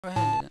Go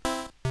ahead and do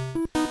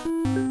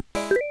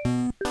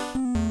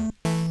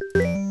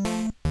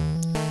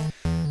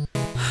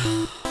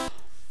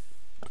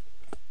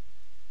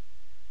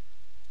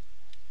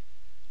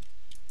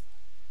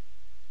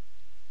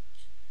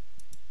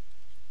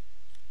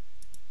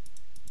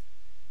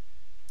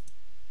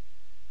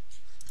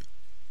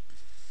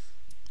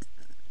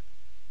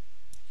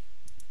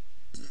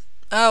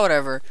Oh,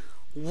 whatever.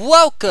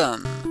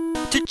 Welcome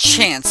to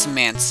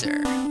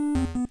Chancemancer.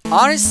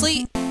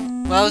 Honestly,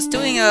 when I was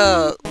doing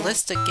a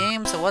list of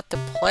games of what to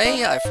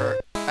play,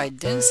 I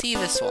didn't see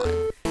this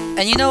one.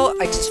 And you know,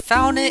 I just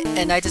found it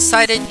and I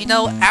decided, you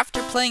know,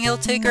 after playing Hill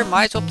Taker,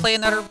 might as well play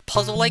another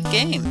puzzle-like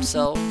game.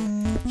 So,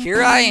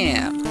 here I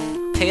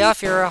am. Pay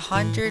off your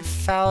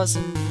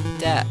 100,000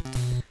 debt.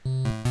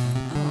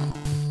 Oh.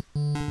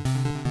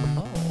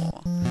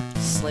 Oh.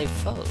 Slave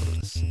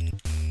foes.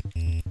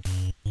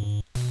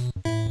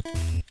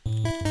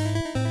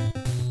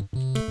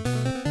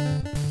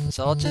 It's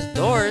all just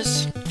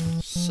doors.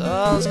 So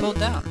let's go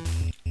down.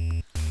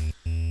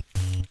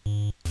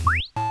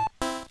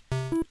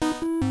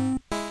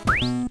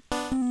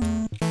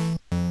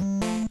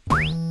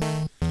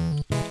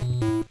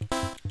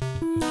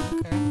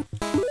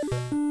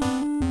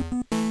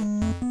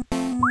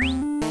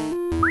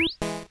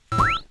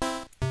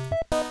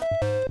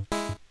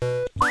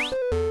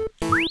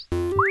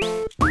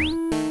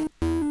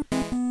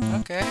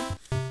 Okay.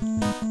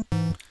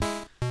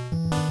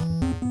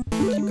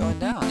 Keep going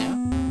down, yeah.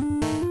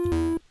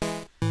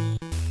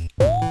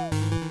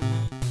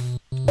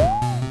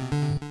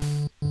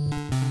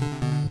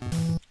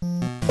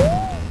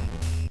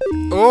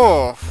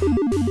 Oh!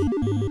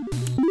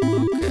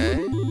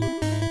 Okay.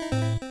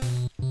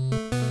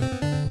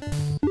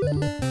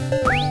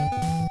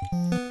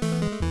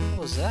 What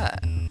was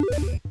that?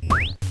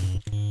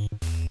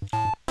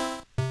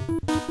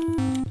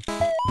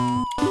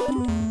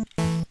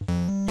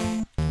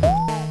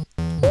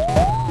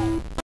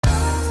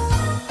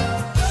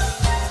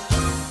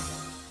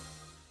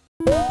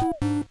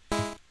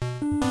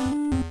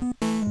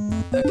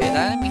 Okay,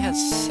 that enemy has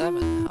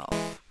 7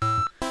 health.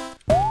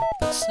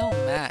 That's no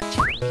match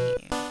for me.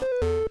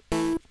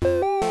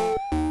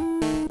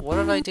 What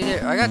did I do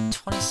there? I got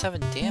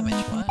 27 damage,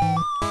 what?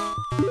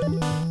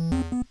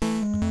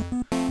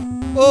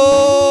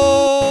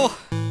 Oh!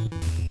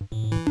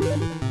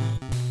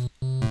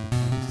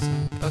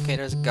 Okay,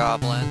 there's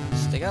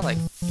goblins. They got like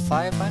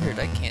 500,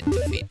 I can't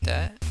defeat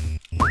that.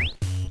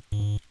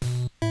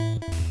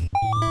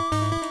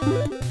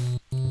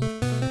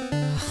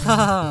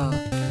 Haha!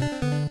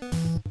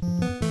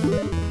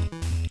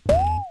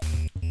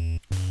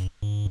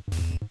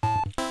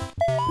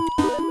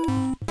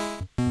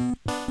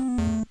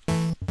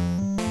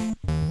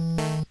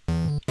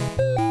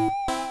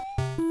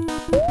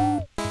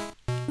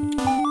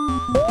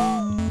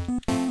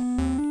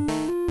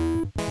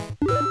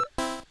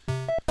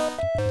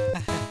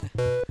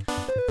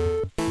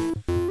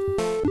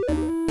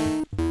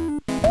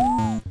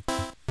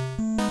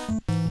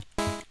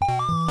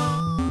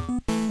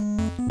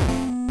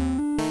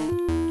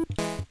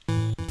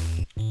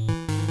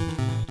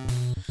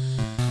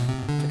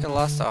 I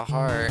lost a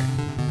heart.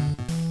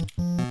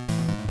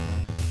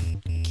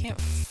 Can't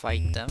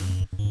fight them.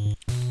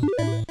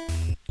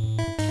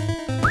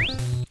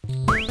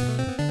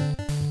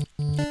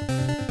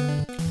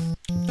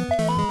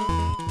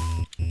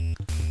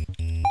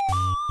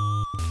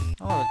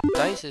 Oh, the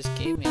dice just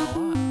gave me a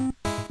lot.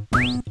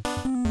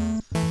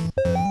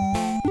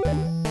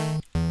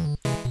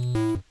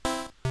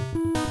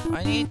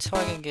 I need so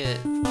I can get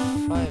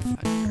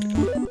 500.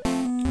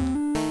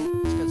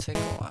 It's gonna take a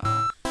while.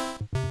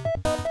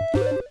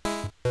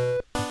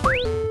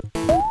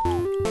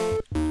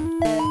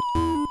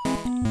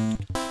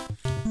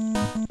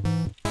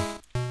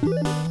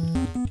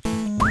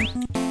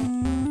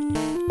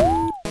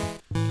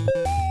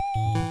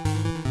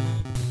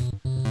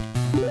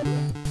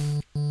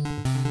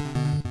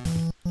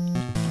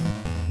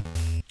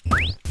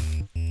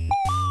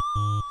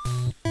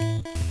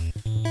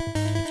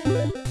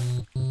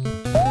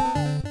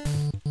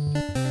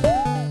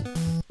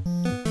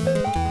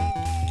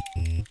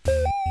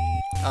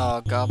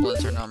 Oh,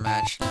 goblins are no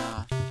match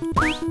now.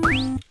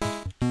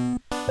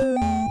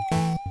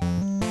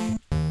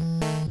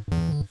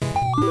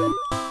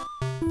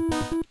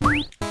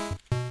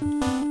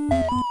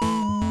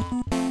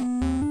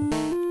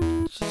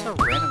 It's just a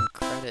random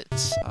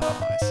credits.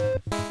 Oh, I see.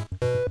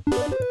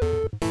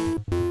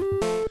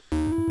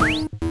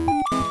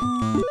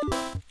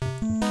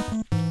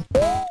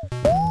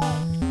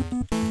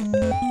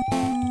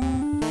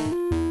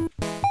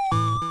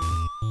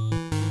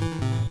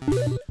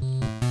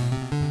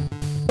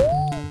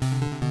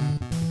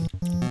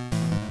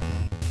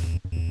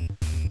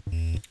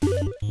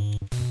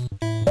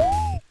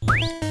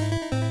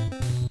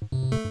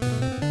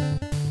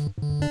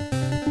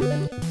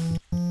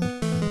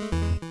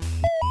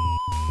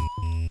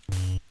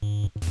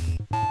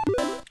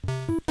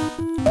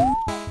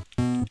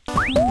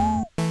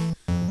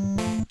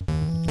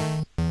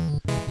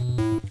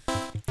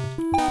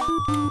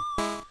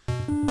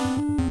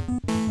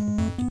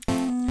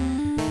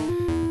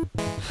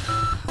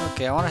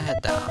 Okay, I want to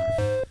head down.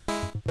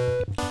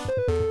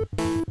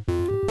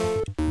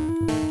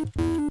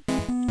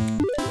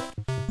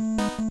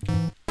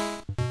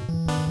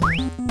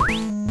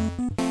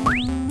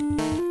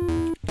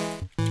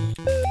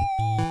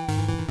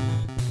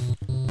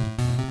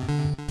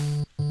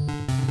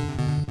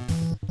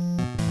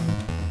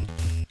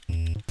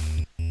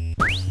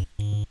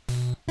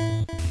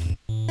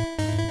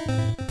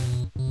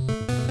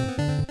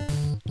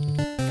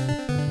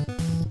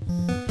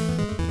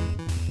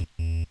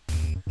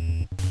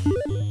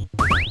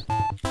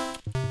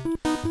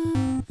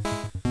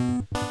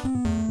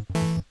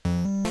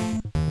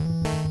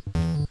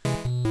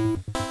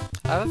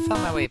 I haven't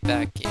found my way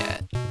back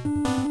yet.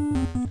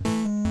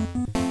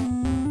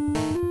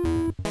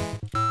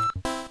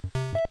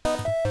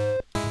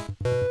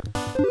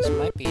 This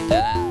might be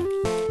dead end.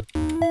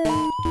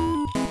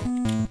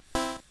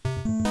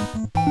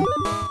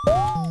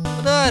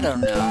 But I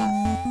don't know.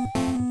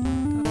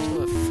 Up to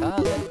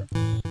 1,000.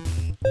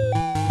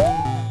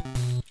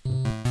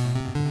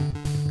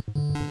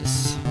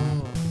 This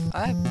whole...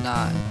 I have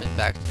not been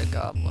back to the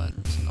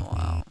goblins in a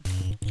while.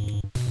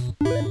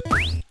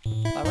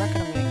 I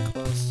reckon I'm getting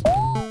close.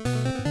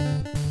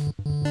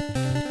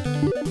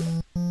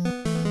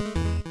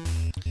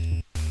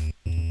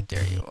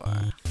 There you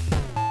are.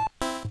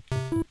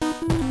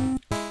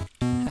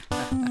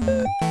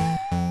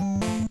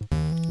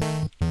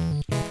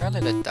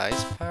 Apparently the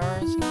dice power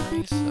is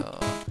increased, so...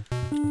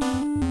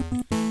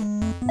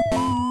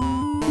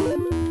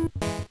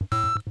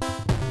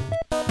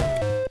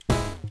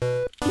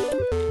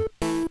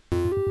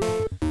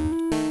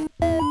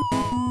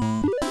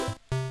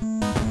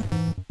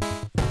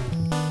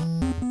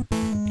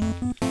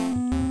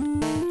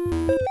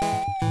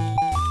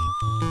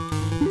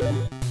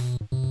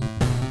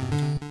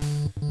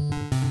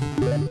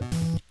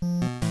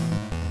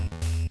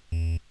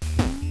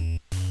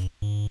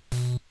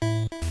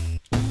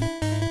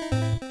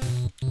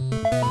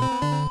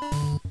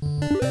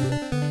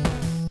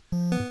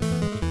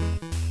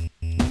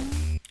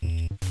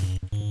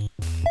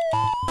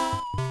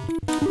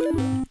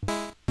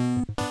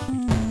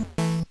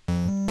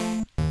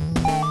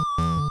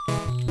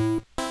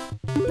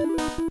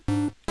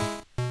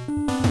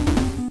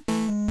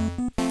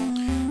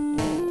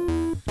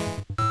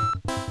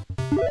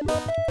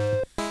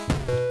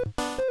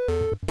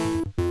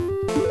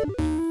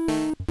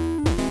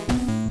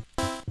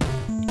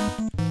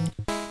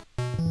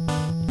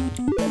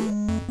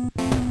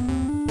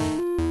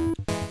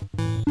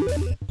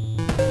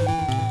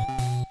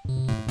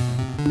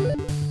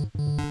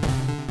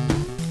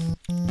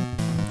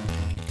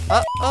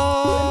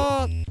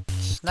 Uh-oh!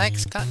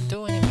 Snakes can't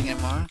do anything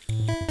anymore.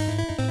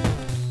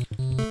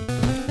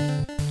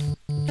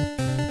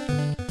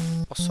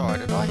 Oh, sorry,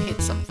 did I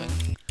hit something?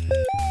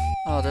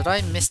 Oh, did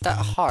I miss that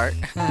heart?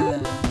 Oh,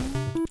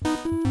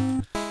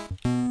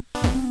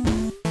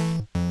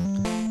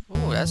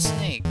 that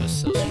snake was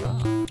so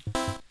strong.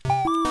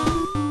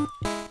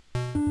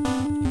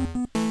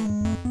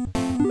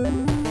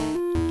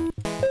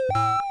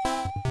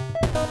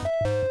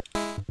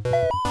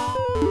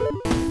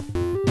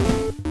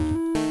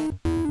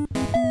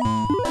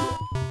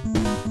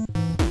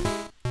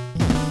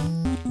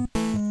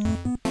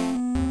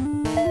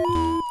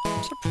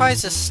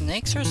 The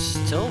snakes are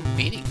still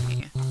beating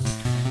me.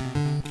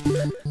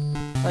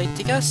 Like,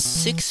 they got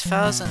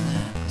 6,000...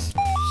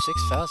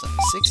 6,000?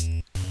 6...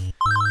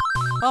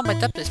 Oh, my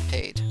debt is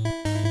paid.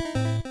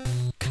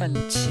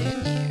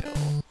 Continue.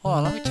 Hold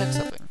on, let me check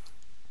something.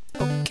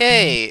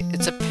 Okay,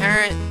 it's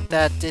apparent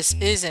that this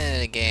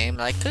isn't a game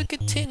that I could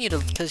continue to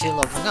because you're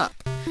leveling up.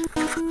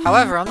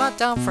 However, I'm not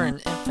down for an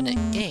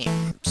infinite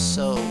game,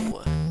 so...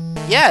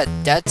 Yeah,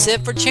 that's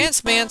it for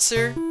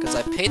Chancemancer, because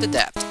I paid the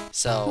debt.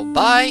 So,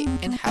 bye,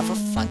 and have a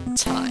fun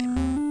time.